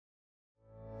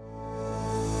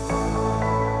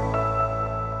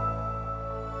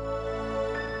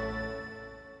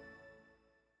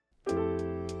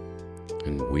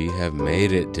have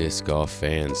made it, disc golf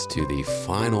fans, to the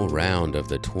final round of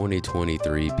the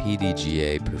 2023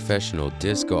 Pdga Professional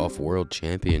Disc Golf World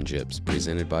Championships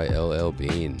presented by LL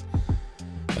Bean.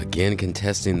 Again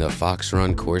contesting the Fox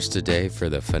Run course today for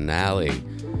the finale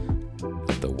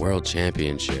of the World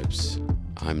Championships.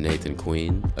 I'm Nathan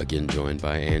Queen, again joined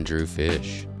by Andrew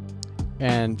Fish.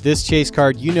 And this chase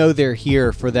card, you know they're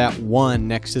here for that one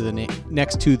next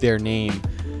to their name.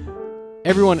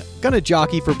 Everyone gonna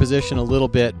jockey for position a little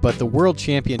bit, but the World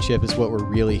Championship is what we're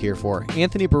really here for.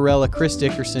 Anthony Barela, Chris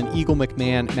Dickerson, Eagle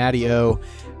McMahon, Matty O,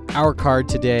 our card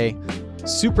today.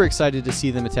 Super excited to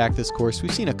see them attack this course.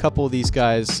 We've seen a couple of these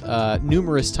guys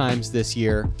numerous times this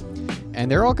year, and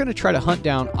they're all going to try to hunt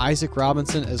down Isaac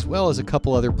Robinson as well as a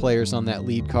couple other players on that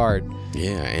lead card.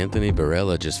 Yeah, Anthony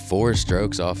Barela just 4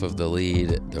 strokes off of the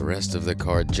lead. The rest of the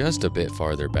card just a bit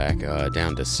farther back,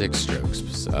 down to 6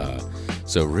 strokes.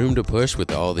 So room to push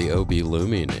with all the OB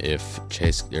looming if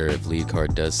lead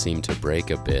card does seem to break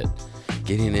a bit.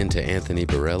 Getting into Anthony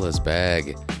Barela's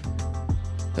bag.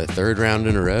 The 3rd round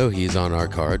in a row, he's on our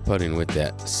card, putting with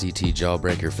that CT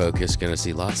Jawbreaker focus. Going to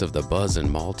see lots of the Buzz and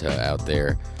Malta out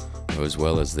there, as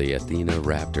well as the Athena,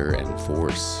 Raptor, and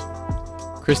Force.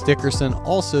 Chris Dickerson,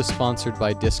 also sponsored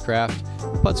by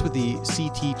Discraft, putts with the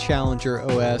CT Challenger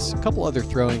OS, a couple other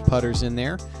throwing putters in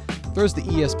there. Throws the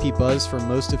ESP Buzz for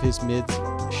most of his mid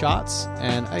shots,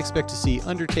 and I expect to see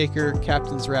Undertaker,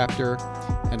 Captain's Raptor,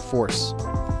 and Force.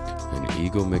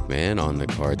 Eagle McMahon on the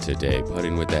card today,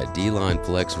 putting with that D-line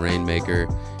flex Rainmaker.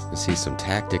 You see some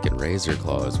Tactic and Razor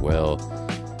Claw as well.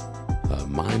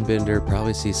 Mindbender,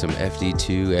 probably see some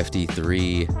FD2,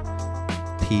 FD3,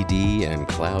 PD, and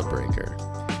Cloudbreaker.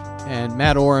 And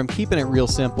Matt Orum keeping it real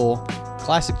simple.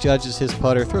 Classic judges his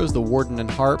putter, throws the Warden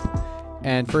and Harp.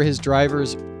 And for his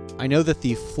drivers, I know that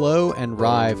the Flow and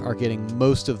Rive are getting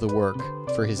most of the work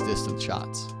for his distance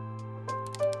shots.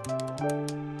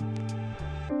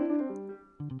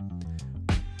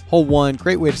 Hole 1,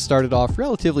 great way to start it off,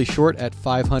 relatively short at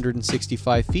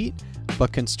 565 feet,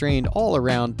 but constrained all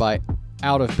around by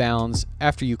out of bounds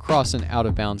after you cross an out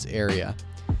of bounds area.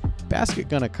 Basket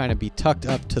gonna kind of be tucked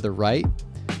up to the right.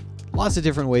 Lots of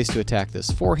different ways to attack this.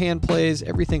 Forehand plays,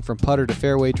 everything from putter to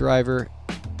fairway driver,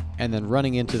 and then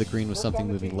running into the green with something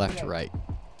moving left to right.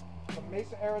 From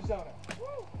Mesa, Arizona.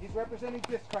 He's representing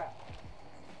Discraft.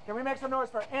 Can we make some noise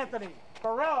for Anthony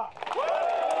Barela?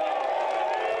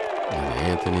 And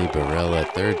Anthony Barela,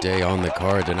 3rd day on the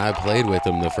card, and I played with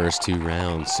him the first 2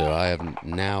 rounds, so I am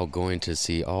now going to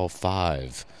see all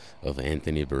 5 of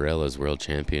Anthony Barela's World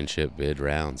Championship bid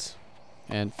rounds.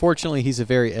 And fortunately, he's a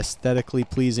very aesthetically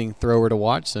pleasing thrower to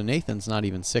watch, so Nathan's not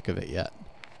even sick of it yet.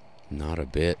 Not a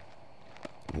bit.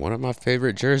 One of my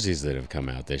favorite jerseys that have come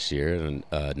out this year, and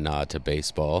a nod to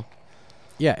baseball.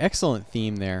 Yeah, excellent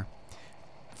theme there.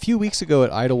 A few weeks ago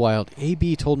at Idlewild,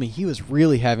 AB told me he was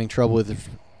really having trouble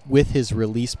with his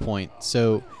release point,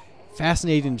 so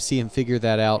fascinating to see him figure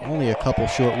that out only a couple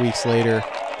short weeks later,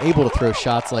 able to throw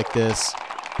shots like this.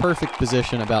 Perfect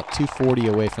position, about 240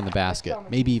 away from the basket,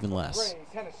 maybe even less.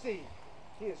 Tennessee.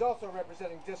 He is also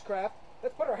representing Discraft.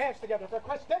 Let's put our hands together for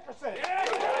Chris Dickerson.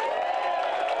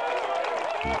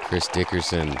 And Chris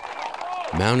Dickerson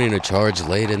mounting a charge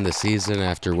late in the season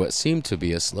after what seemed to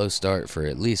be a slow start for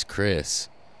at least Chris.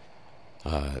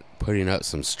 Putting up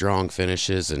some strong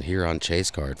finishes and here on chase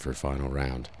card for final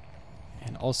round.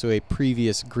 And also a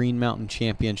previous Green Mountain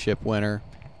Championship winner.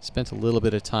 Spent a little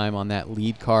bit of time on that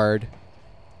lead card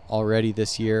already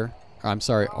this year.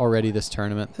 Already this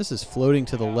tournament. This is floating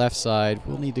to the left side.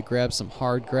 We'll need to grab some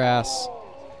hard grass,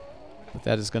 but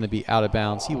that is going to be out of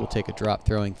bounds. He will take a drop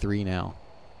throwing 3 now.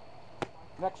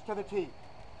 Next to the tee,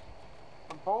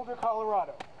 from Boulder,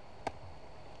 Colorado.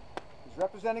 He's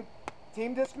representing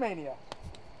Team Discmania.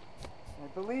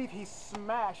 I believe he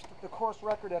smashed the course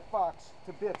record at Fox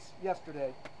to bits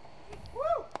yesterday. Woo!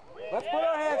 Let's put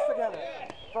our hands together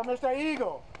for Mr.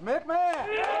 Eagle McMahon.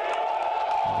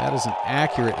 That is an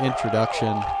accurate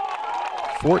introduction.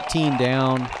 14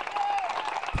 down.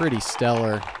 Pretty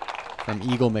stellar from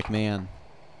Eagle McMahon.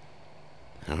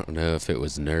 I don't know if it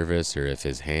was nervous or if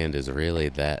his hand is really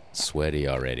that sweaty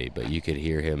already, but you could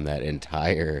hear him that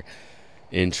entire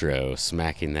intro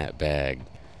smacking that bag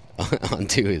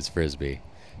onto his frisbee,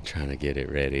 trying to get it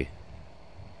ready.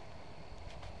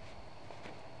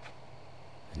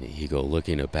 And the Eagle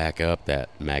looking to back up that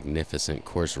magnificent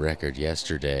course record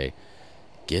yesterday.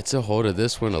 Gets a hold of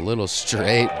this one a little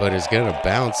straight, but is going to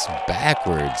bounce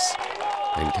backwards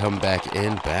and come back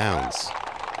in bounds.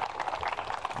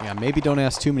 Yeah, maybe don't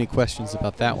ask too many questions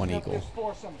about that one, Eagle.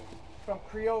 From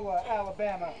Creola,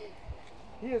 Alabama.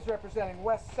 He is representing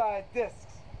West Side Discs.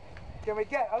 Can we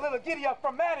get a little giddy up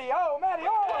from Matty? Oh, Matty,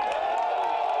 oh!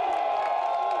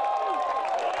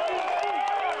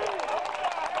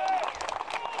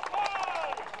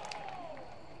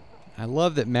 I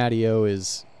love that Matty-O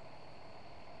is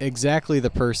exactly the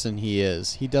person he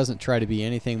is. He doesn't try to be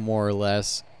anything more or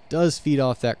less, does feed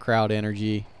off that crowd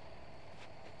energy,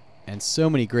 and so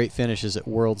many great finishes at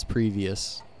Worlds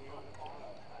previous.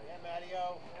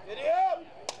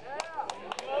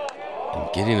 And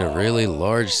getting a really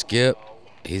large skip,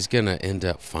 he's going to end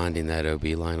up finding that OB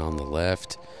line on the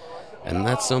left. And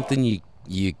that's something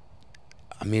I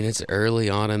mean, it's early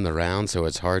on in the round, so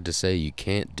it's hard to say you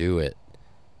can't do it.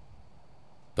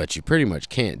 But you pretty much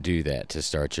can't do that to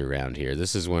start your round here.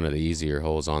 This is one of the easier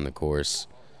holes on the course.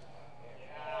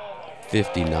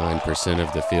 59%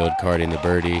 of the field carding the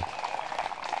birdie.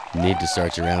 Need to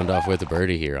start your round off with a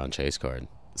birdie here on chase card.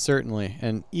 Certainly.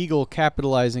 And Eagle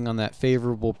capitalizing on that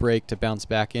favorable break to bounce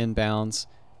back inbounds.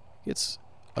 Gets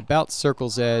about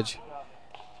circle's edge.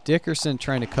 Dickerson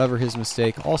trying to cover his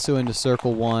mistake. Also into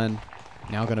circle one.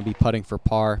 Now going to be putting for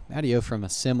par. Matty-O from a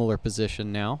similar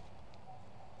position now.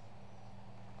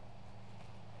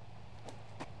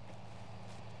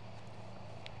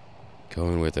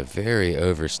 Going with a very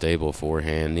overstable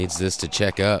forehand. Needs this to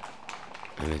check up.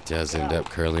 And it does end up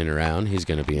curling around. He's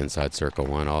going to be inside circle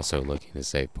one, also looking to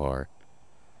save par.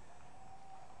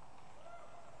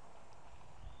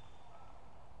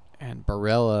 And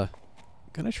Barela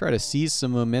going to try to seize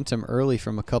some momentum early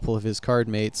from a couple of his card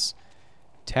mates.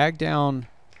 Tagged down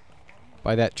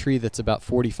by that tree that's about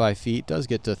 45 feet. Does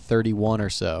get to 31 or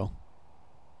so.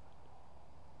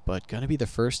 But going to be the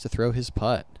first to throw his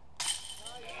putt.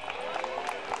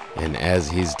 And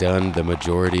as he's done the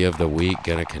majority of the week,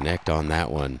 going to connect on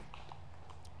that one.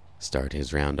 Start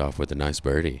his round off with a nice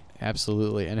birdie.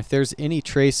 Absolutely. And if there's any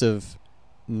trace of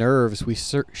nerves, we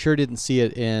sure didn't see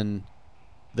it in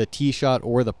the tee shot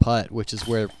or the putt, which is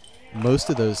where most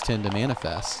of those tend to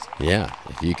manifest. Yeah,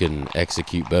 if you can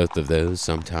execute both of those,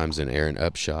 sometimes an errant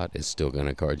upshot is still going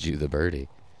to card you the birdie.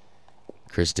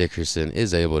 Chris Dickerson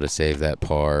is able to save that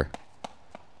par.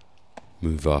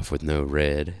 Move off with no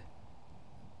red.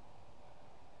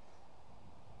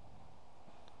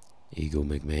 Eagle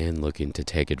McMahon looking to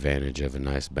take advantage of a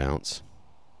nice bounce.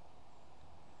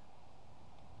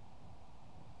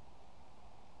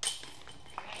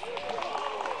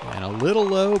 And a little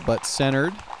low, but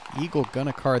centered. Eagle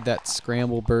gonna card that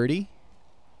scramble birdie.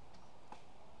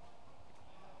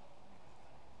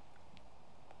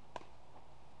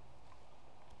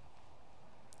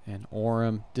 And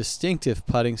Orum, distinctive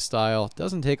putting style.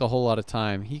 Doesn't take a whole lot of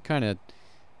time. He kind of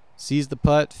sees the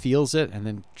putt, feels it, and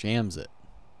then jams it.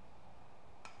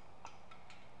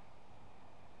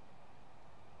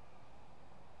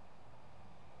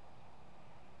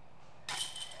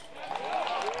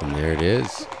 And there it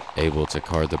is. Able to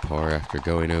card the par after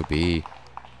going OB.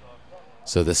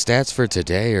 So the stats for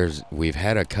today are we've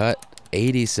had a cut.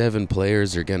 87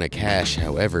 players are going to cash.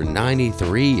 However,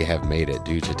 93 have made it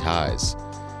due to ties.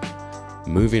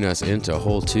 Moving us into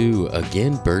hole 2.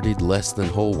 Again, birdied less than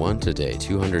hole 1 today.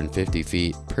 250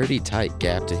 feet. Pretty tight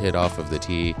gap to hit off of the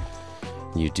tee.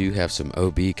 You do have some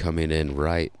OB coming in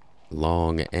right,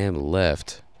 long, and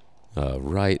left.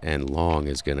 Right and long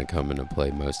is going to come into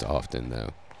play most often, though.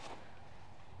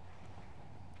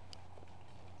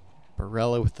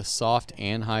 Barela with the soft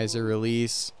Anheuser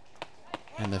release.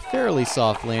 And the fairly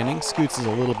soft landing. Scoots is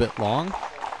a little bit long,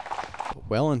 but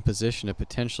well in position to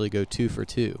potentially go 2 for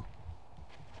 2.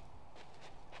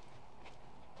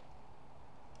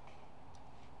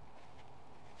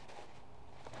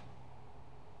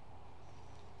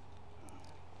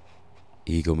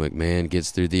 Eagle McMahon gets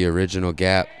through the original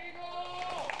gap.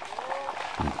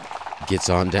 Gets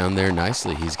on down there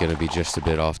nicely. He's going to be just a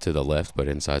bit off to the left, but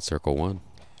inside circle 1.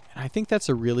 And I think that's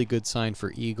a really good sign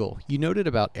for Eagle. You noted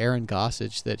about Aaron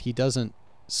Gossage that he doesn't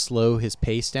slow his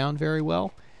pace down very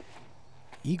well.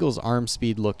 Eagle's arm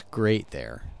speed looked great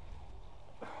there.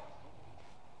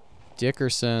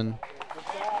 Dickerson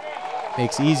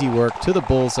makes easy work to the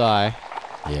bullseye.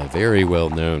 Yeah, very well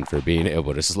known for being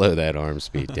able to slow that arm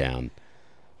speed down.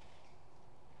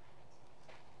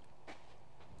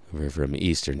 We're from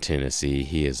Eastern Tennessee.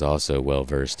 He is also well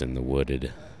versed in the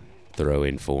wooded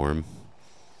throwing form.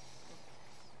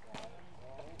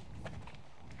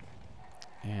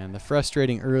 And the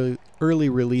frustrating early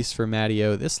release for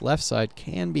Matty-O. This left side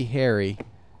can be hairy,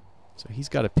 so he's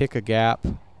got to pick a gap.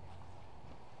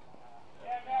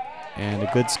 And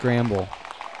a good scramble.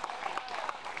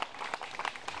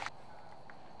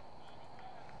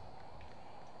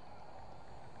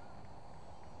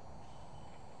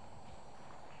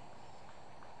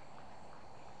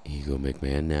 Eagle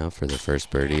McMahon now for the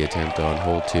first birdie attempt on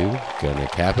hole 2. Gonna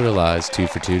capitalize, 2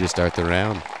 for 2 to start the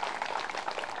round.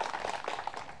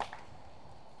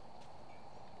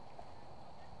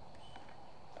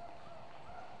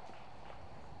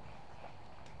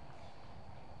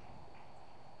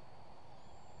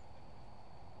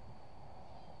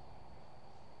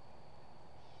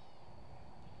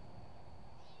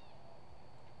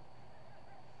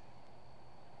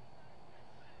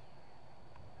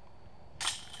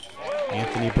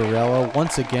 Barela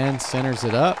once again centers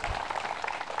it up.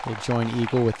 He'll join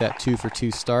Eagle with that 2 for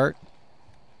 2 start.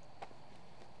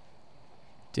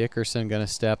 Dickerson going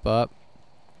to step up.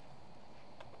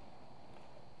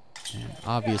 And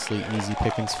obviously easy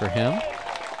pickings for him.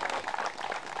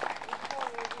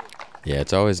 Yeah,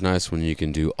 it's always nice when you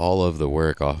can do all of the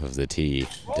work off of the tee.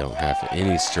 Don't have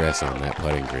any stress on that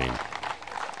putting green.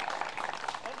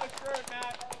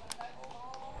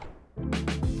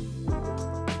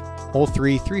 Hole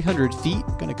 3, 300 feet,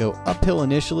 gonna go uphill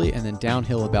initially and then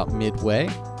downhill about midway.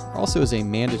 There also is a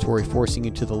mandatory forcing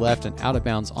you to the left and out of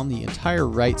bounds on the entire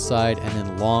right side and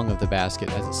then long of the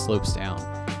basket as it slopes down.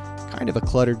 Kind of a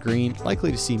cluttered green,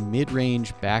 likely to see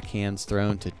mid-range backhands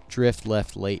thrown to drift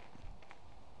left late.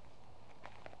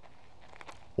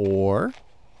 Or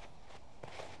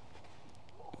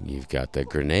you've got the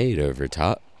grenade over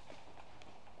top.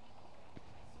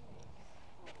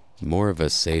 More of a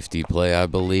safety play, I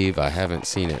believe. I haven't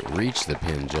seen it reach the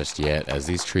pin just yet, as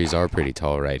these trees are pretty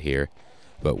tall right here.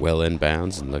 But well in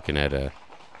bounds and looking at a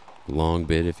long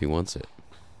bid if he wants it.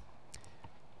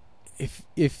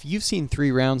 If you've seen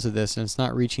 3 rounds of this and it's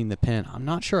not reaching the pin, I'm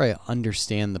not sure I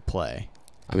understand the play.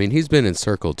 I mean, he's been in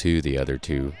circle 2 the other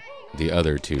two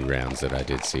rounds that I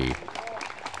did see.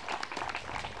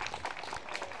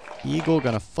 Eagle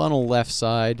gonna funnel left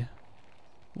side.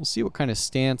 We'll see what kind of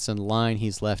stance and line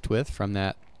he's left with from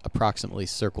that approximately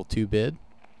circle 2 bid.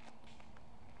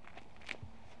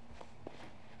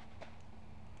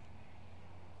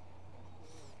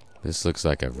 This looks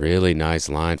like a really nice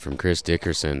line from Chris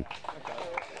Dickerson.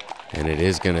 And it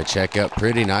is going to check up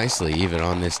pretty nicely even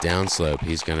on this downslope.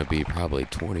 He's going to be probably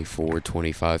 24,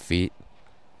 25 feet.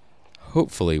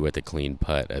 Hopefully with a clean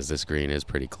putt, as this green is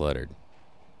pretty cluttered.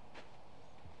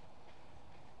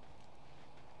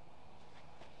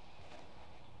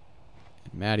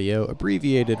 Matteo,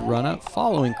 abbreviated run-up,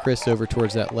 following Chris over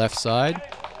towards that left side.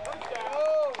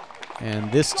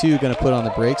 And this too going to put on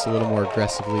the brakes a little more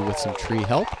aggressively with some tree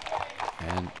help.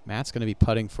 And Matt's going to be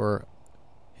putting for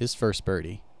his first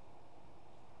birdie.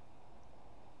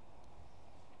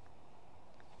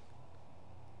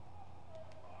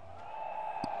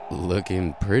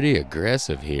 Looking pretty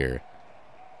aggressive here,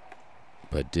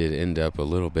 but did end up a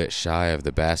little bit shy of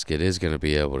the basket. Is going to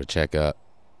be able to check up.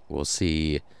 We'll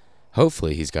see.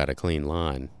 Hopefully he's got a clean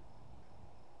line.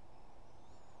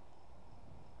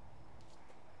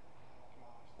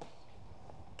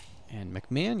 And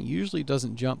McMahon usually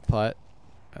doesn't jump putt.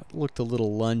 Looked a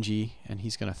little lungy, and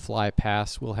he's going to fly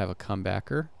past. We'll have a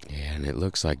comebacker. Yeah, and it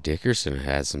looks like Dickerson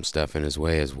has some stuff in his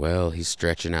way as well. He's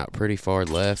stretching out pretty far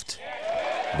left,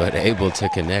 but able to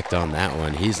connect on that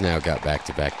one. He's now got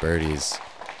back-to-back birdies.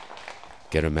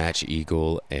 Gonna match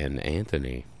Eagle and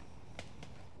Anthony.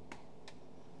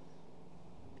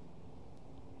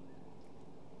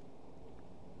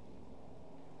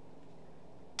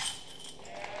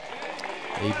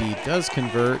 AB does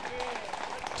convert.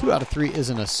 2 out of 3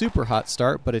 isn't a super hot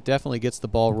start, but it definitely gets the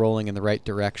ball rolling in the right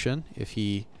direction if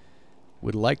he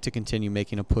would like to continue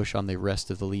making a push on the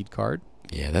rest of the lead card.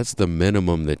 Yeah, that's the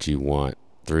minimum that you want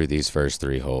through these first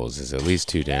 3 holes, is at least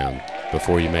 2 down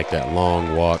before you make that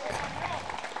long walk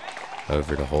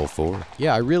over to hole 4.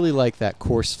 Yeah, I really like that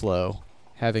course flow,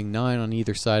 having 9 on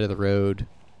either side of the road,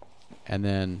 and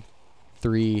then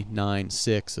 3, 9,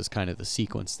 6 is kind of the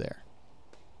sequence there.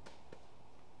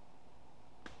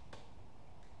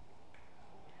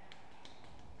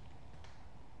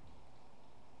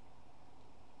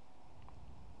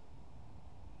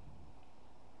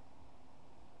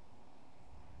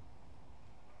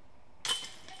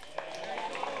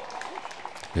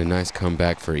 A nice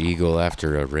comeback for Eagle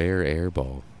after a rare air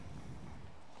ball.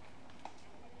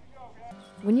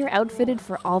 When you're outfitted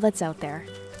for all that's out there,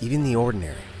 even the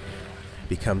ordinary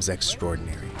becomes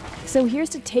extraordinary. So here's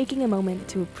to taking a moment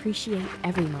to appreciate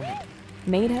every moment,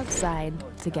 made outside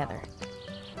together.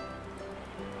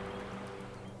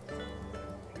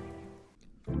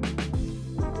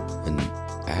 And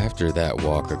after that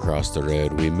walk across the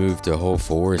road, we moved to hole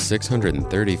 4,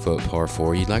 630-foot par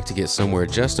 4. You'd like to get somewhere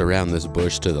just around this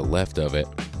bush to the left of it.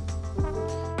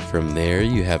 From there,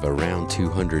 you have around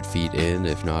 200 feet in,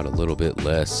 if not a little bit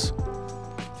less.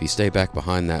 If you stay back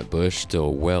behind that bush,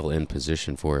 still well in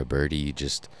position for a birdie, you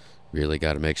just really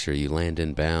got to make sure you land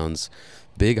in bounds.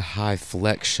 Big high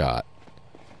flex shot.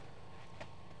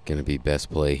 Gonna be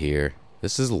best play here.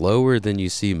 This is lower than you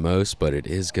see most, but it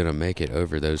is gonna make it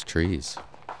over those trees.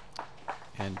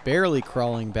 And barely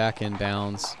crawling back in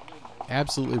bounds.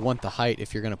 Absolutely want the height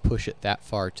if you're gonna push it that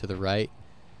far to the right.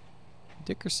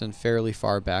 Dickerson fairly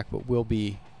far back, but will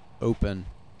be open.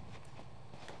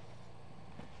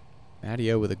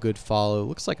 Matteo with a good follow.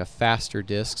 Looks like a faster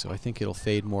disc, so I think it'll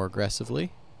fade more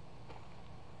aggressively.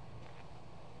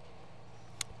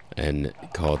 And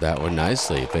called that one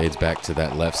nicely. Fades back to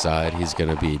that left side. He's going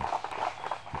to be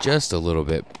just a little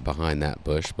bit behind that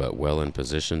bush, but well in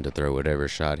position to throw whatever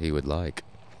shot he would like.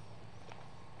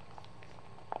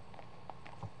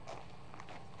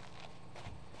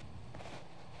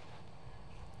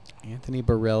 Anthony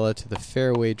Barela to the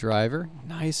fairway driver.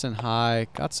 Nice and high.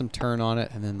 Got some turn on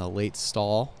it, and then the late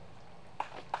stall.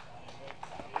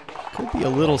 Could be a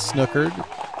little snookered,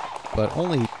 but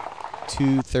only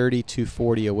 230,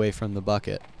 240 away from the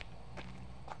bucket.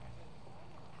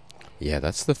 Yeah,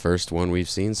 that's the first one we've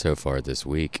seen so far this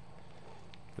week.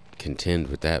 Contend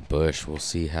with that bush. We'll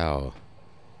see how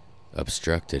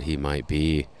obstructed he might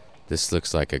be. This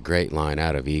looks like a great line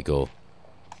out of eagle.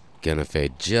 Gonna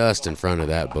fade just in front of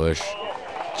that bush,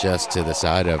 just to the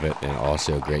side of it, and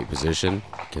also great position.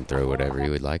 Can throw whatever he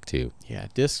would like to. Yeah,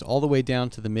 disc all the way down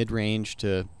to the mid-range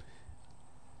to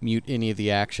mute any of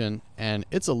the action, and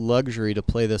it's a luxury to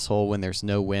play this hole when there's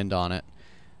no wind on it.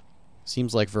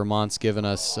 Seems like Vermont's given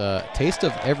us a taste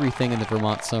of everything in the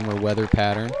Vermont summer weather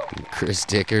pattern. Chris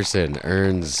Dickerson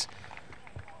earns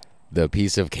the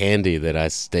piece of candy that I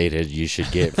stated you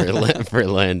should get for for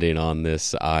landing on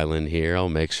this island here. I'll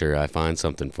make sure I find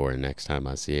something for him next time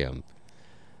I see him.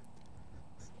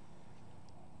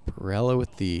 Barela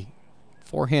with the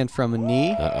forehand from a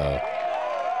knee. Uh-oh.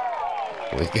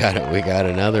 We got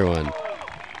another one.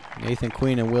 Nathan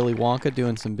Queen and Willy Wonka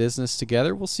doing some business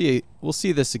together. We'll see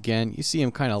this again. You see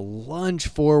him kind of lunge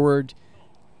forward,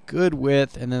 good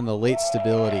width, and then the late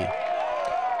stability.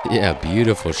 Yeah,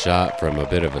 beautiful shot from a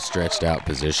bit of a stretched out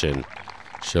position,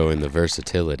 showing the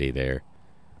versatility there.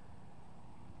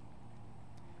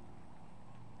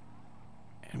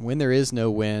 And when there is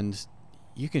no wind,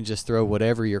 you can just throw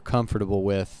whatever you're comfortable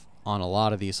with on a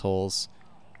lot of these holes.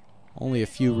 Only a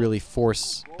few really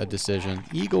force a decision.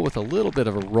 Eagle with a little bit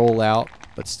of a rollout,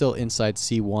 but still inside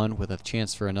C1 with a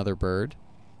chance for another bird.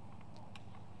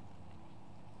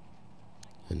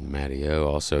 And Matteo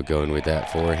also going with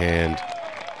that forehand.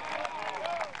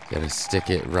 Gonna stick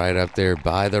it right up there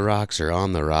by the rocks or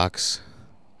on the rocks.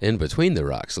 In between the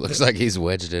rocks. Looks like he's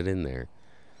wedged it in there.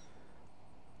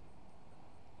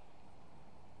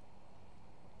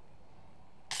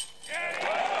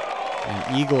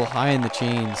 And eagle high in the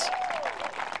chains.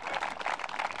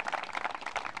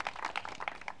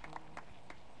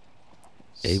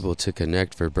 Able to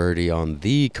connect for birdie on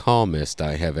the calmest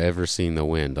I have ever seen the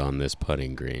wind on this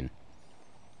putting green.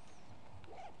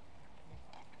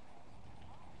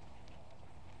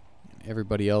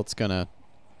 Everybody else gonna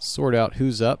sort out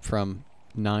who's up from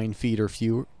 9 feet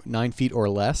or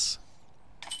less.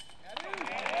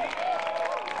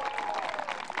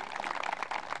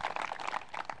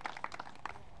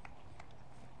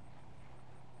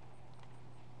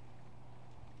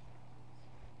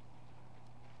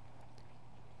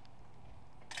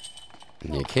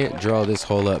 And you can't draw this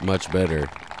hole up much better.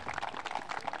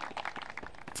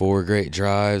 4 great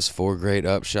drives, 4 great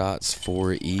upshots,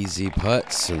 4 easy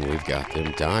putts, and we've got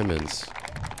them diamonds.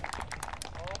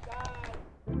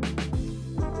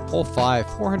 Hole 5,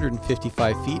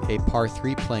 455 feet, a par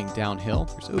 3 playing downhill.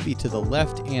 There's OB to the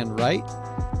left and right.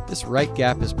 This right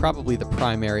gap is probably the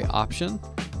primary option.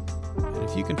 And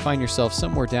if you can find yourself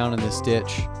somewhere down in this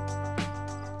ditch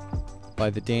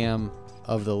by the dam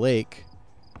of the lake,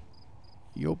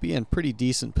 you'll be in pretty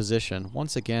decent position.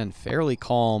 Once again, fairly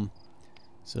calm.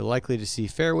 So likely to see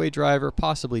fairway driver,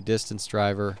 possibly distance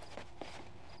driver,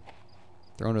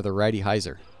 thrown to the righty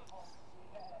hyzer.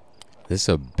 This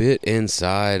a bit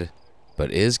inside,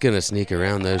 but is going to sneak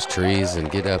around those trees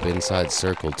and get up inside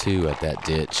circle 2 at that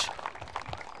ditch.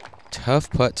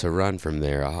 Tough putt to run from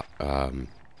there.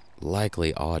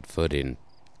 Likely odd footing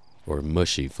or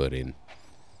mushy footing.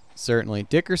 Certainly.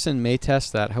 Dickerson may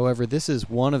test that. However, this is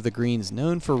one of the greens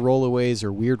known for rollaways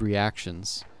or weird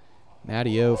reactions.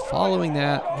 Matteo following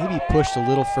that, maybe pushed a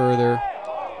little further.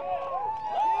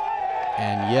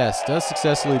 And yes, does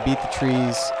successfully beat the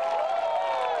trees.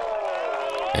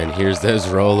 And here's those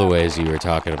rollaways you were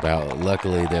talking about.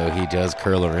 Luckily, though, he does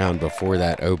curl around before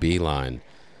that OB line.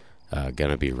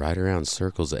 Gonna be right around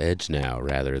circle's edge now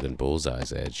rather than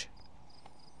bullseye's edge.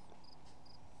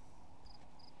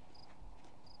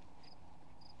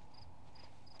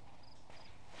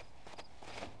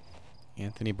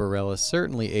 Anthony Barela is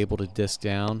certainly able to disc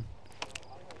down.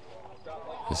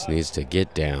 This needs to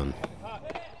get down.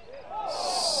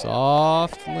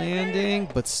 Soft landing,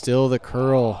 but still the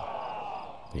curl.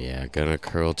 Yeah, gonna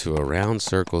curl to around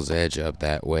circle's edge up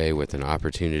that way with an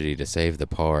opportunity to save the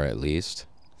par at least.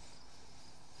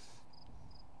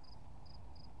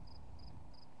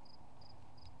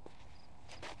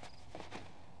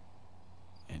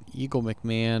 And Eagle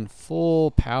McMahon,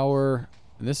 full power.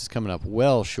 And this is coming up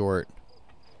well short.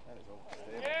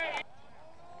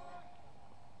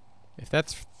 If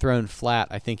that's thrown flat,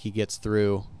 I think he gets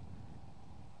through.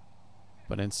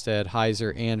 But instead,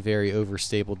 Heiser and very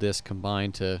overstable disc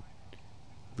combined to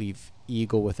leave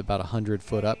Eagle with about a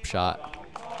 100-foot up shot.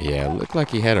 Yeah, it looked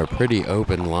like he had a pretty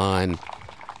open line,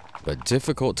 but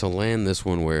difficult to land this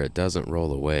one where it doesn't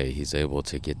roll away. He's able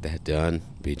to get that done,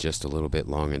 be just a little bit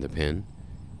long in the pin.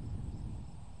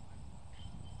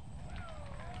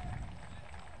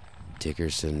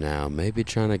 Dickerson now maybe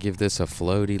trying to give this a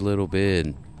floaty little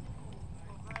bit.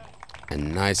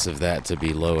 And nice of that to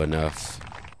be low enough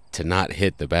to not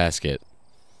hit the basket.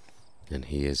 And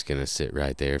he is going to sit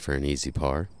right there for an easy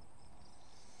par.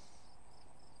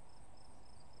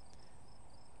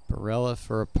 Barela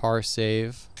for a par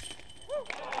save.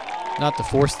 Not to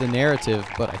force the narrative,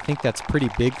 but I think that's pretty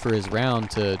big for his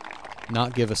round to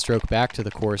not give a stroke back to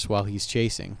the course while he's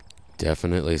chasing.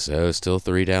 Definitely so. Still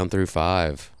 3 down through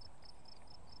 5.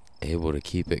 Able to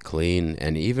keep it clean.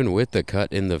 And even with the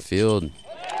cut in the field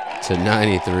to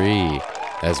 93,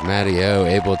 as Matteo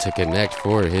able to connect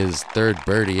for his 3rd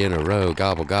birdie in a row.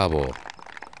 Gobble, gobble.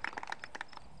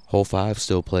 Hole 5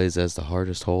 still plays as the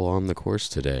hardest hole on the course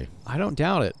today. I don't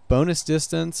doubt it. Bonus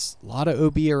distance, a lot of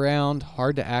OB around,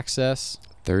 hard to access.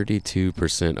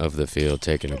 32% of the field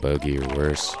taking a bogey or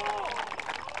worse.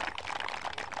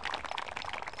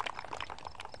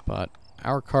 But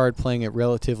our card playing it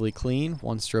relatively clean,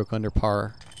 1 stroke under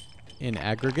par in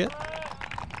aggregate.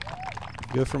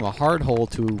 Go from a hard hole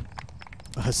to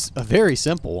a very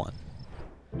simple one.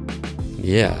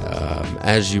 Yeah,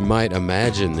 as you might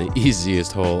imagine, the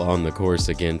easiest hole on the course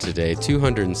again today,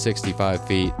 265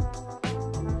 feet.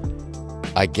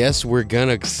 I guess we're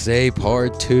gonna say par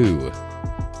 2.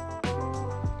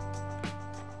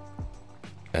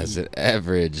 As it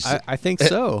averaged. I think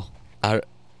so. It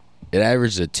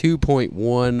averaged a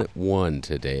 2.11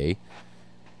 today.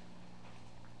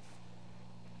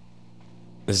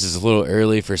 This is a little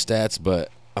early for stats, but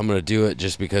I'm going to do it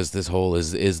just because this hole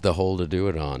is the hole to do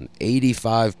it on.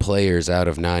 85 players out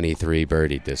of 93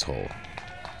 birdied this hole.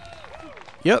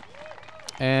 Yep.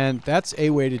 And that's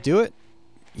a way to do it.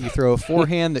 You throw a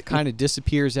forehand that kind of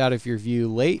disappears out of your view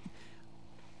late.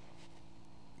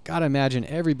 Gotta imagine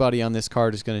everybody on this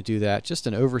card is going to do that. Just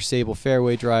an overstable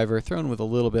fairway driver thrown with a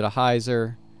little bit of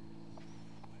hyzer.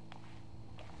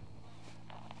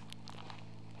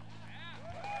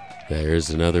 There's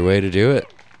another way to do it.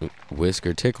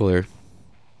 Whisker tickler.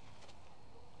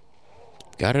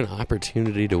 Got an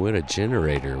opportunity to win a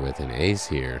generator with an ace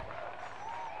here.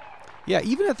 Yeah,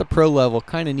 even at the pro level,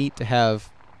 kind of neat to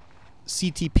have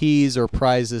CTPs or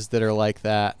prizes that are like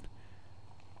that.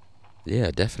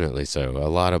 Yeah, definitely so. A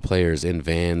lot of players in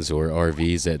vans or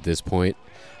RVs at this point.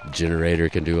 Generator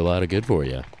can do a lot of good for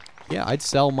you. Yeah, I'd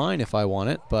sell mine if I want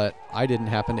it, but I didn't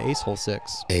happen to ace hole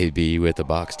 6. AB with a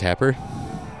box tapper.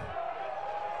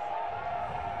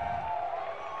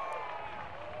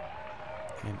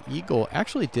 And Eagle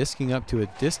actually disking up to a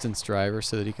distance driver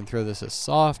so that he can throw this as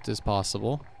soft as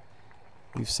possible.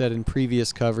 We've said in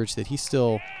previous coverage that he's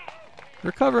still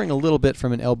recovering a little bit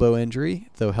from an elbow injury,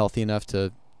 though healthy enough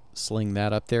to sling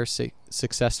that up there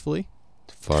successfully.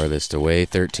 Farthest away,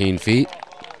 13 feet.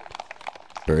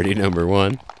 Birdie number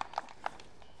 1.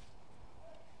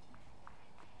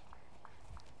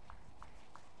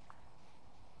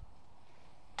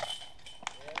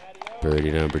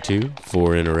 Birdie number 2.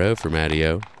 4 in a row for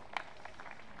Matteo.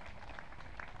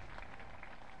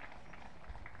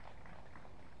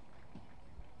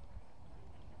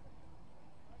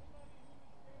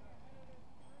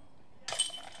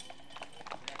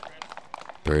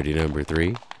 Birdie number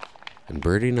 3. And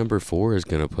birdie number 4 is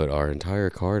going to put our entire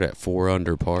card at 4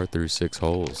 under par through 6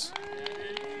 holes.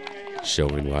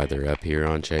 Showing why they're up here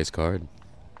on Chase card.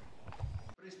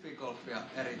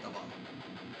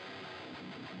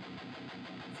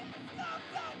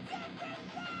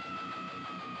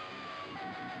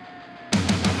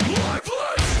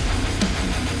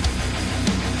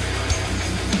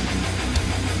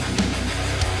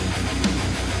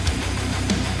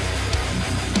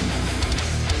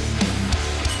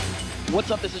 What's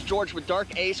up? This is George with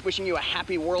Dark Ace, wishing you a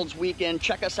happy Worlds weekend.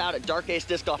 Check us out at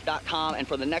darkacediscgolf.com, and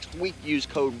for the next week, use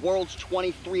code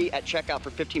WORLDS23 at checkout for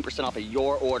 15% off of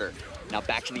your order. Now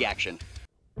back to the action.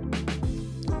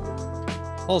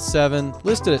 Hole 7,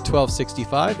 listed at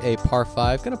 1265, a par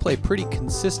 5, going to play pretty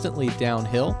consistently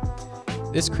downhill.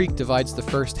 This creek divides the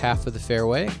first half of the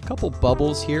fairway. A couple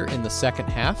bubbles here in the second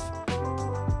half.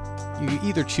 You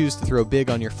either choose to throw big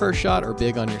on your first shot or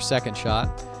big on your second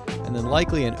shot. And then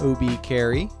likely an OB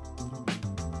carry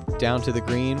down to the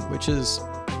green, which is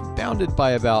bounded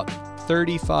by about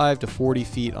 35 to 40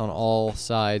 feet on all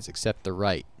sides except the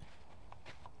right.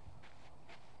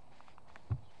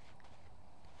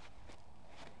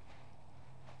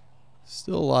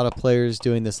 Still a lot of players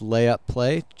doing this layup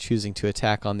play, choosing to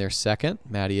attack on their second.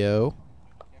 Matteo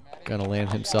gonna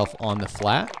land himself on the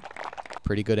flat.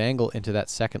 Pretty good angle into that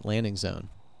second landing zone.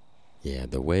 Yeah,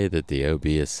 the way that the OB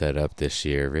is set up this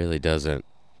year really doesn't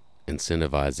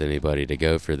incentivize anybody to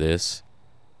go for this.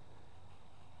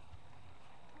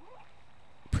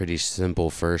 Pretty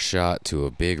simple first shot to a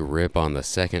big rip on the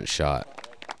second shot.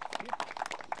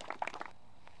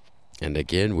 And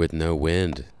again, with no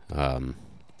wind,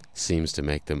 seems to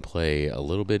make them play a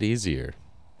little bit easier.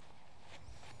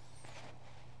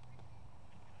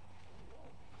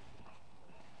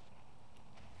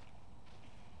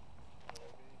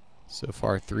 So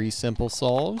far, 3 simple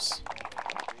solves.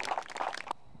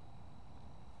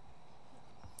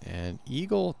 And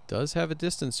Eagle does have a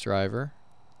distance driver.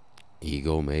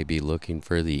 Eagle may be looking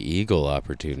for the eagle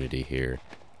opportunity here.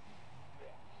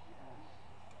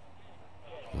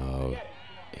 Oh,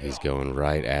 he's going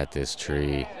right at this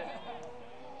tree.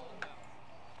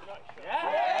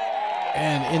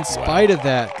 And in spite of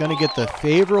that, going to get the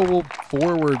favorable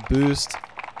forward boost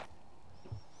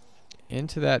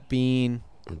into that bean.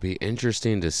 It'll be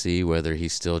interesting to see whether he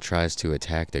still tries to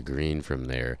attack the green from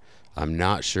there. I'm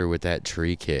not sure with that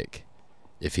tree kick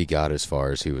if he got as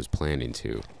far as he was planning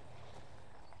to.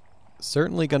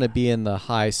 Certainly going to be in the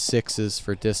high 6s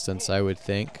for distance, I would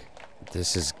think.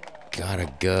 This has got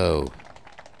to go.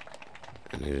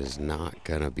 And it is not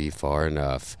going to be far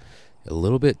enough. A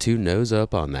little bit too nose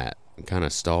up on that. Kind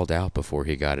of stalled out before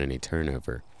he got any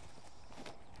turnover.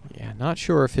 Yeah, not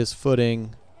sure if his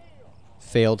footing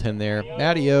failed him there.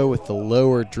 Matteo with the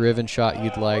lower driven shot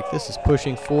you'd like. This is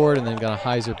pushing forward and then going to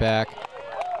hyzer back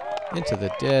into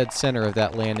the dead center of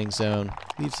that landing zone.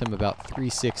 Leaves him about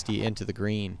 360 into the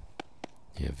green.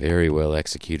 Yeah, very well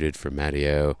executed from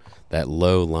Matteo. That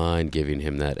low line giving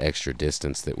him that extra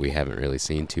distance that we haven't really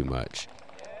seen too much.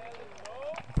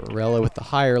 Barela with the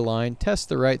higher line. Tests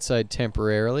the right side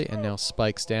temporarily and now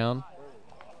spikes down.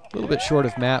 A little bit short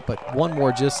of Matt, but one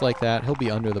more just like that. He'll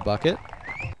be under the bucket.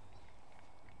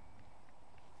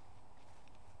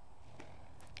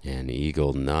 And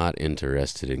Eagle not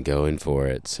interested in going for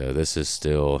it. So this is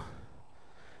still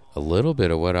a little bit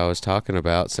of what I was talking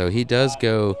about. So he does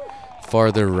go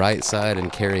farther right side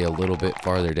and carry a little bit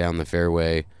farther down the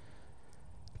fairway.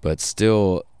 But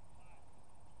still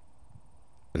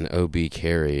an OB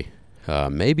carry.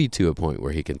 Maybe to a point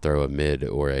where he can throw a mid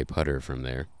or a putter from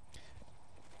there.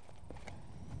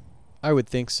 I would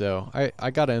think so.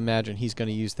 I got to imagine he's going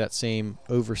to use that same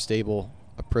overstable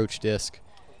approach disc.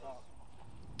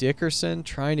 Dickerson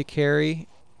trying to carry,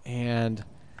 and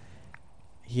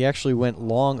he actually went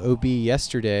long OB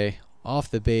yesterday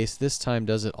off the base. This time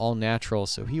does it all natural,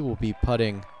 so he will be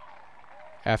putting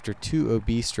after 2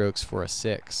 OB strokes for a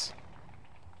 6.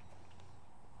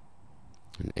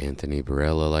 And Anthony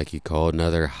Barela, like you called,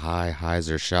 another high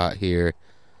hyzer shot here.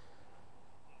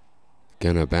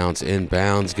 Gonna bounce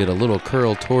inbounds, get a little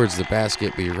curl towards the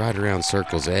basket, be right around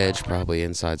circle's edge, probably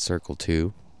inside circle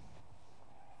 2.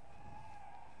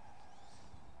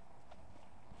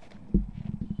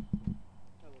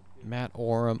 Matt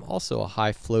Orum, also a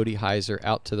high floaty hyzer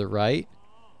out to the right.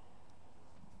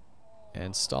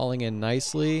 And stalling in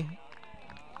nicely.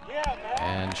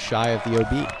 And shy of the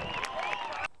OB.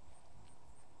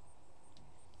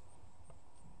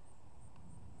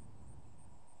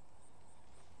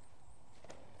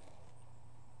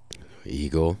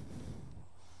 Eagle.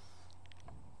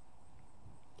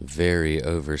 Very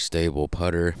overstable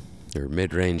putter or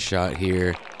mid-range shot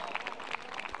here.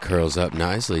 Curls up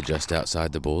nicely just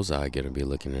outside the bullseye. Going to be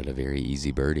looking at a very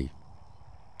easy birdie.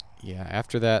 Yeah,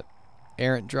 after that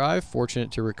errant drive,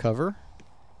 fortunate to recover.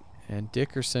 And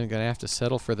Dickerson going to have to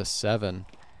settle for the 7.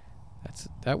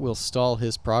 That will stall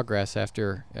his progress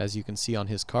after, as you can see on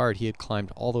his card, he had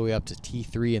climbed all the way up to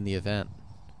T3 in the event.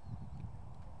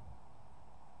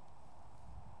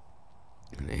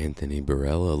 And Anthony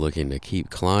Barela looking to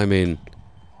keep climbing.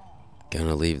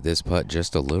 Gonna leave this putt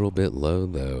just a little bit low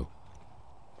though.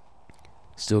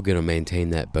 Still going to maintain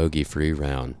that bogey-free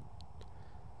round.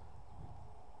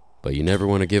 But you never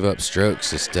want to give up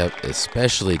strokes,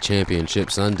 especially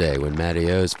Championship Sunday when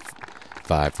Matteo's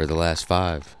 5 for the last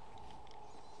 5.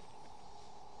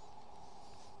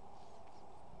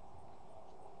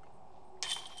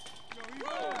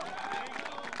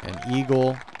 And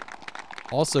Eagle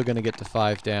also going to get to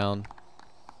 5 down.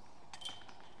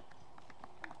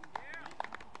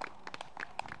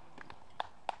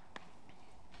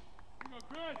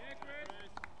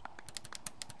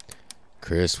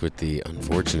 Chris with the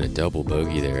unfortunate double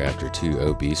bogey there after 2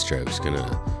 OB strokes.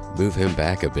 Gonna move him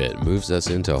back a bit. Moves us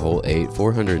into hole 8,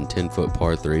 410-foot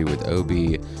par 3 with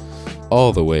OB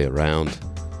all the way around.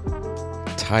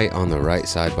 Tight on the right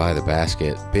side by the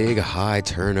basket. Big high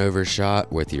turnover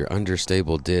shot with your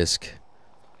understable disc.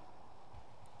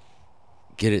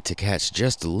 Get it to catch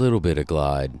just a little bit of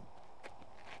glide.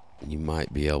 You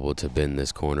might be able to bend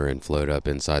this corner and float up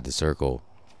inside the circle.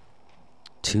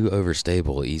 Too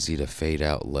overstable, easy to fade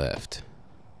out left.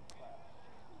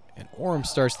 And Orum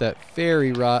starts that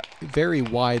very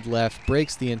wide left,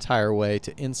 breaks the entire way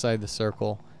to inside the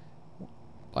circle.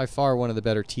 By far one of the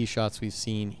better tee shots we've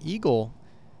seen. Eagle,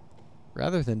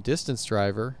 rather than distance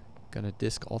driver, gonna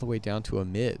disc all the way down to a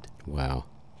mid. Wow.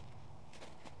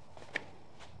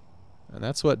 And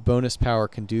that's what bonus power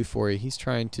can do for you. He's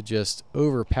trying to just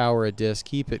overpower a disc,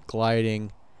 keep it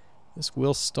gliding. This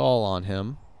will stall on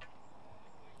him.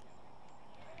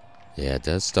 Yeah, it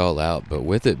does stall out, but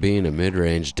with it being a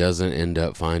mid-range, doesn't end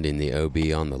up finding the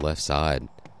OB on the left side.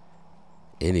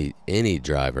 Any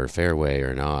driver, fairway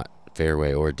or not,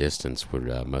 fairway or distance,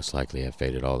 would most likely have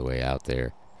faded all the way out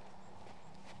there.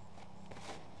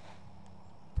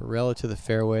 Barela to the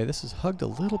fairway. This is hugged a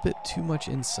little bit too much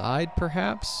inside,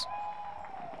 perhaps.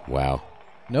 Wow.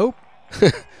 Nope.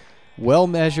 Well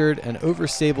measured and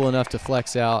overstable enough to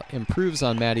flex out. Improves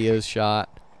on Matteo's shot.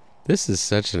 This is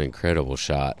such an incredible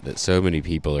shot that so many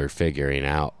people are figuring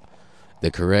out the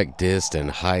correct disc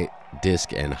and height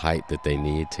that they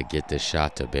need to get this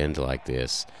shot to bend like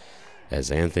this. As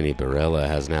Anthony Barela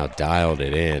has now dialed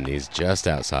it in, he's just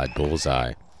outside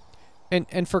bullseye.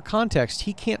 And for context,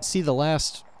 he can't see the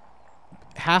last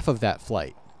half of that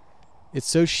flight. It's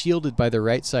so shielded by the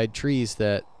right side trees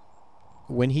that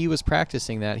when he was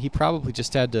practicing that, he probably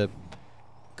just had to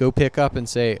go pick up and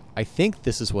say, I think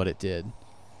this is what it did.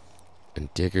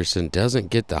 And Dickerson doesn't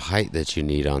get the height that you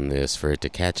need on this for it to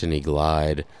catch any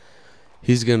glide.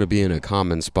 He's going to be in a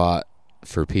common spot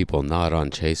for people not on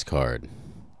chase card.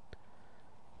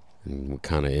 And we're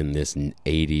kind of in this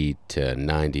 80 to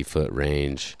 90 foot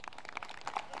range.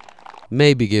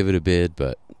 Maybe give it a bid,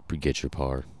 but get your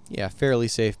par. Yeah, fairly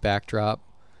safe backdrop.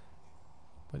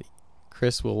 But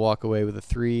Chris will walk away with a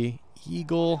 3.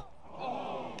 Eagle.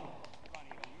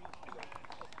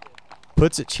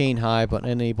 Puts it chain high, but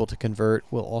unable to convert.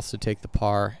 Will also take the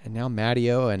par. And now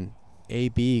Matteo and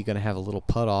AB going to have a little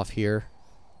putt off here.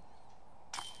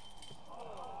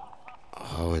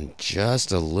 Oh, and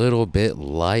just a little bit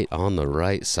light on the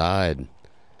right side.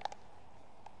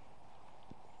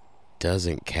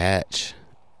 Doesn't catch.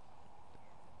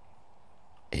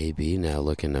 AB now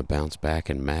looking to bounce back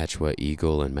and match what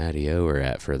Eagle and Matteo are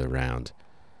at for the round.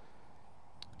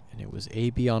 And it was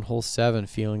AB on hole 7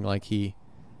 feeling like he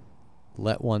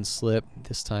let one slip.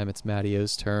 This time it's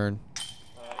Matteo's turn.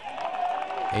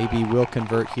 AB will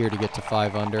convert here to get to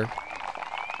 5 under.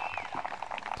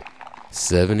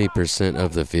 70%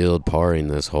 of the field parring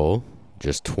this hole.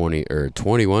 Just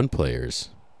 21 players,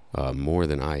 more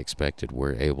than I expected,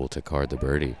 were able to card the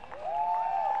birdie.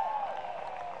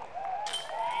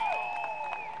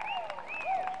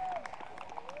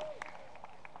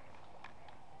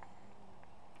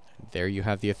 There you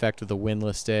have the effect of the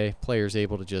windless day. Players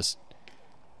able to just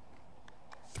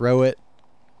throw it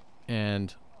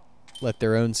and let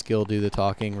their own skill do the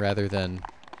talking rather than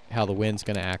how the wind's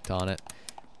going to act on it.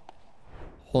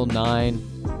 Hole 9,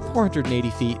 480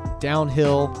 feet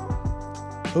downhill.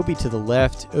 OB to the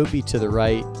left, OB to the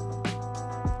right.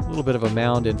 A little bit of a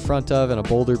mound in front of and a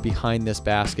boulder behind this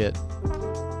basket.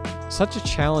 Such a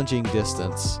challenging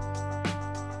distance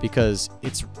because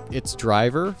it's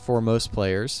driver for most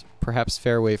players, perhaps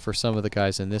fairway for some of the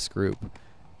guys in this group.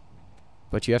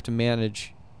 But you have to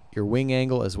manage your wing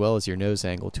angle as well as your nose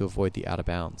angle to avoid the out of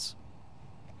bounds.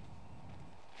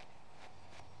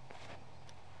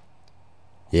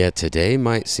 Yeah, today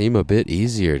might seem a bit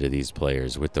easier to these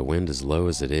players with the wind as low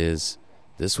as it is.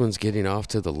 This one's getting off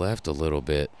to the left a little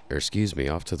bit, or excuse me,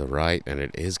 off to the right, and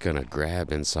it is going to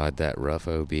grab inside that rough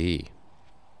OB.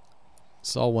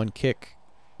 Saw one kick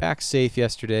back safe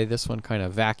yesterday. This one kind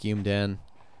of vacuumed in.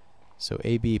 So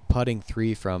AB putting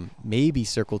 3 from maybe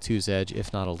Circle 2's edge,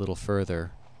 if not a little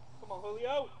further.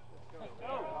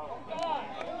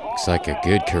 Looks like a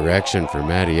good correction for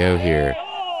Matteo here.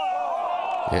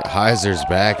 Heiser's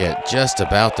back at just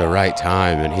about the right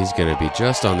time, and he's going to be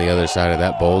just on the other side of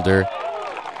that boulder,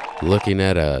 looking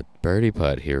at a birdie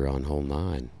putt here on hole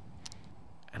 9.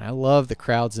 And I love the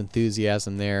crowd's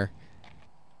enthusiasm there.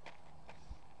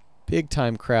 Big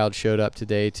time crowd showed up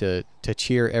today to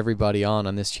cheer everybody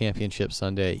on this championship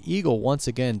Sunday. Eagle once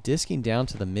again disking down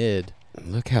to the mid.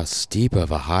 Look how steep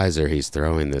of a hyzer he's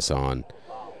throwing this on.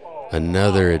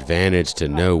 Another advantage to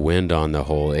no wind on the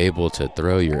hole, able to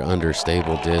throw your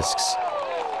understable discs.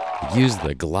 Use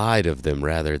the glide of them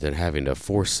rather than having to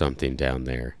force something down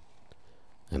there.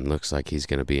 And looks like he's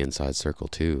going to be inside Circle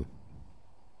 2.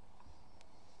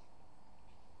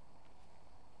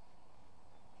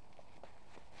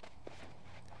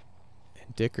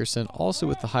 And Dickerson also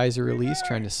with the hyzer release,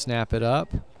 trying to snap it up.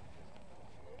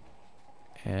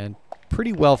 And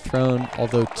pretty well thrown,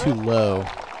 although too low.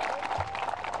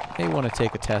 May want to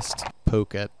take a test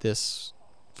poke at this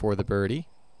for the birdie.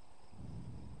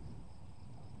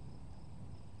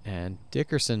 And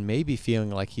Dickerson may be feeling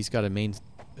like he's got to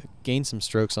gain some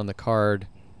strokes on the card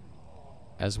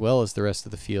as well as the rest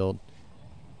of the field.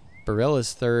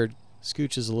 Barela's third,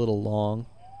 scooches a little long.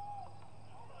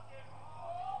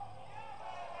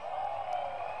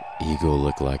 Eagle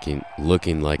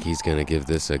looking like he's going to give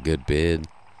this a good bid.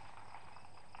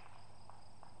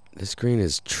 This green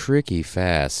is tricky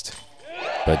fast,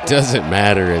 but doesn't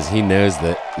matter as he knows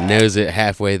it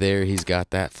halfway there. He's got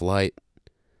that flight.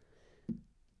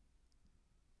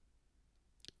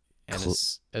 And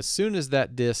as soon as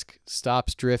that disc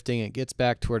stops drifting, it gets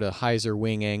back toward a hyzer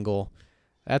wing angle.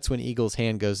 That's when Eagle's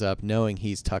hand goes up, knowing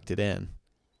he's tucked it in.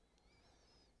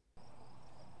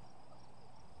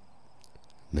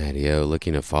 Matteo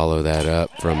looking to follow that up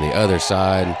from the other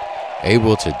side.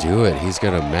 Able to do it. He's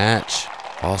going to match.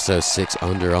 Also 6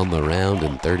 under on the round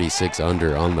and 36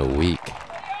 under on the week.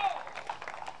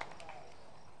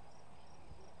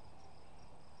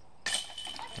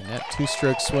 And that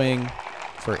 2-stroke swing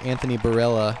for Anthony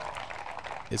Barela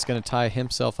is going to tie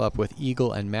himself up with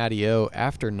Eagle and Matteo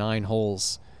after 9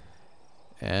 holes.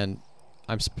 And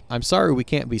I'm sorry we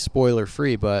can't be spoiler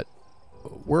free, but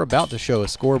we're about to show a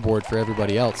scoreboard for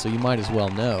everybody else, so you might as well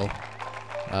know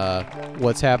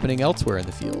what's happening elsewhere in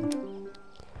the field.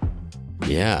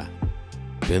 Yeah,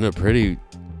 been a pretty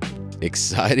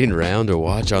exciting round to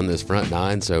watch on this front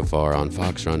 9 so far on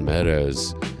Fox Run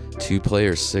Meadows. 2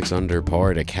 players 6 under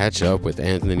par to catch up with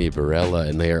Anthony Barela,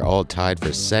 and they are all tied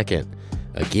for second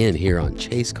again here on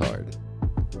Chase Card.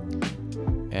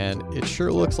 And it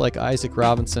sure looks like Isaac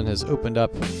Robinson has opened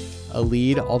up a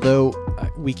lead, although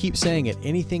we keep saying it,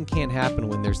 anything can happen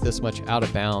when there's this much out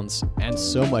of bounds and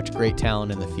so much great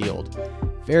talent in the field.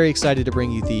 Very excited to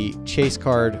bring you the Chase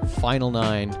Card Final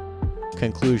 9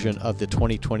 conclusion of the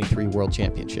 2023 World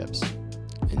Championships.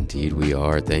 Indeed we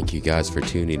are. Thank you guys for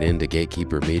tuning in to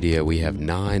Gatekeeper Media. We have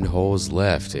 9 holes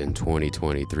left in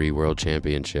 2023 World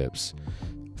Championships.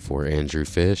 For Andrew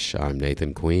Fish, I'm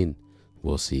Nathan Queen.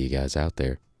 We'll see you guys out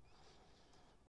there.